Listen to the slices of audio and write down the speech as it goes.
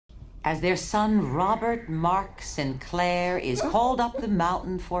as their son Robert Mark Sinclair is called up the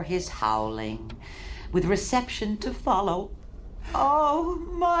mountain for his howling, with reception to follow. Oh,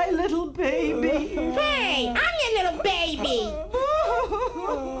 my little baby. Hey, I'm your little baby.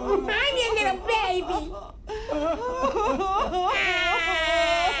 I'm your little baby.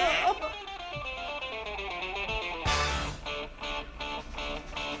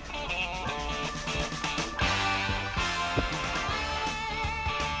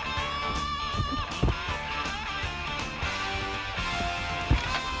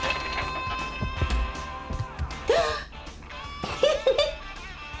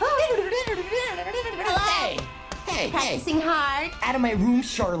 Hey, Practicing hard? out of my room,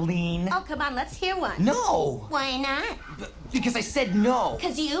 Charlene. Oh, come on, let's hear one. No. Why not? Because I said no.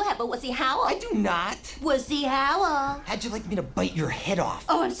 Because you have a wussy howl. I do not. Wussy howl. How'd you like me to bite your head off?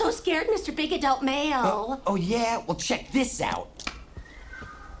 Oh, I'm so scared, Mr. Big Adult Male. Oh, yeah? Well, check this out.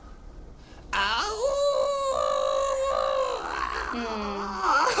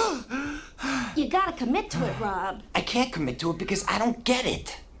 You gotta commit to it, Rob. I can't commit to it because I don't get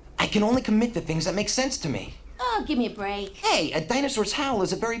it. I can only commit to things that make sense to me. Oh, give me a break. Hey, a dinosaur's howl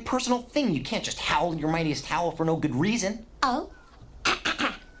is a very personal thing. You can't just howl your mightiest howl for no good reason. Oh?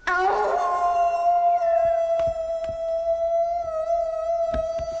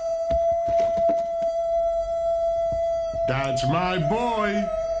 That's my boy.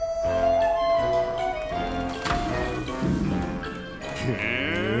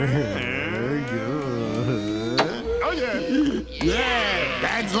 Oh, yeah. Yeah,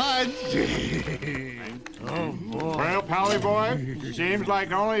 that's lunch. Oh, boy. Well, Pally boy, seems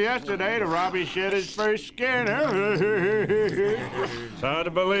like only yesterday the Robbie shed his first skin, huh? It's hard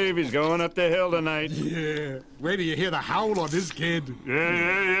to believe he's going up the hill tonight. Yeah. Wait till you hear the howl on this kid. Yeah.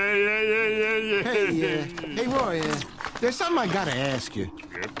 Hey, Roy, there's something I gotta ask you.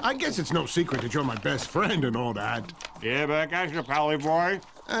 I guess it's no secret that you're my best friend and all that. Yeah, but I got you, Pally boy.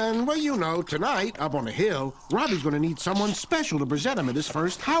 And, well, you know, tonight, up on the hill, Robbie's gonna need someone special to present him at his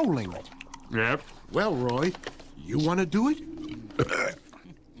first howling. Yep. Well, Roy, you wanna do it?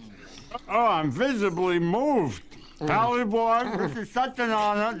 Oh, I'm visibly moved. Pally boy, this is such an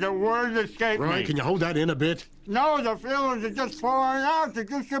honor that words escape Roy, me. can you hold that in a bit? No, the feelings are just pouring out that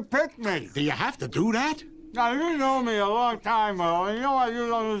you should pick me. Do you have to do that? Now, you know me a long time, Earl, and you know I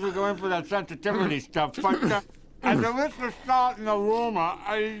don't usually go in for that sensitivity stuff, but as a little start in the rumor,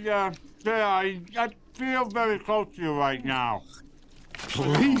 I feel very close to you right now.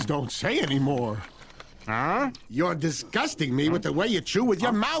 Please don't say any more. Huh? You're disgusting me with the way you chew with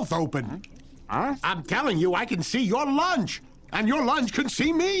your mouth open. Huh? I'm telling you, I can see your lunch, and your lunch can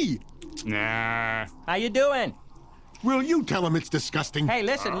see me. Nah. How you doing? Will you tell him it's disgusting? Hey,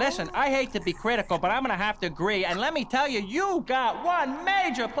 listen. I hate to be critical, but I'm gonna have to agree. And let me tell you, you got one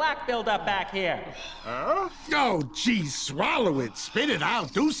major plaque buildup back here. Oh, geez, swallow it. Spit it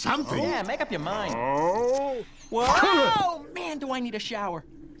out. Do something. Yeah, make up your mind. Oh. Whoa! Man, do I need a shower.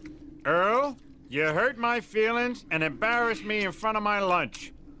 Earl, you hurt my feelings and embarrassed me in front of my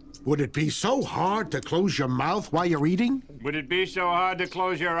lunch. Would it be so hard to close your mouth while you're eating? Would it be so hard to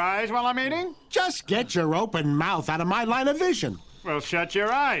close your eyes while I'm eating? Just get your open mouth out of my line of vision. Well, shut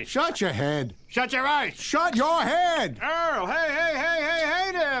your eyes. Shut your head. Shut your eyes. Shut your head. Earl,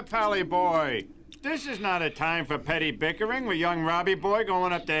 hey there, Pally boy. This is not a time for petty bickering with young Robbie boy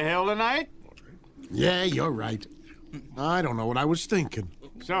going up the hill tonight. Yeah, you're right. I don't know what I was thinking.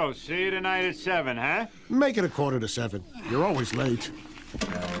 So, see you tonight at 7, huh? Make it 6:45. You're always late.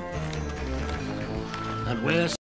 And where's